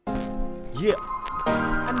Yeah,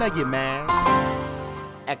 I know you're mad,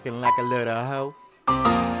 acting like a little hoe.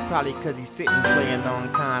 Probably cause he's sitting playing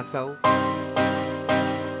on console.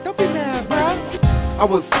 Don't be mad, bro. I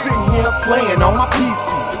was sitting here playing on my PC,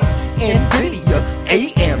 NVIDIA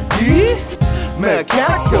AMD,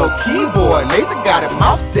 mechanical keyboard, laser got a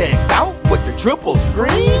mouse decked out with the triple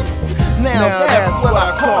screens. Now that's what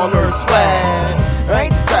I call nerd swag. I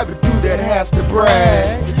ain't the type of dude that has to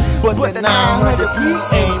brag, but the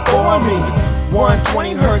 900p ain't for me.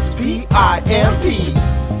 120 hertz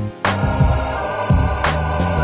PIMP.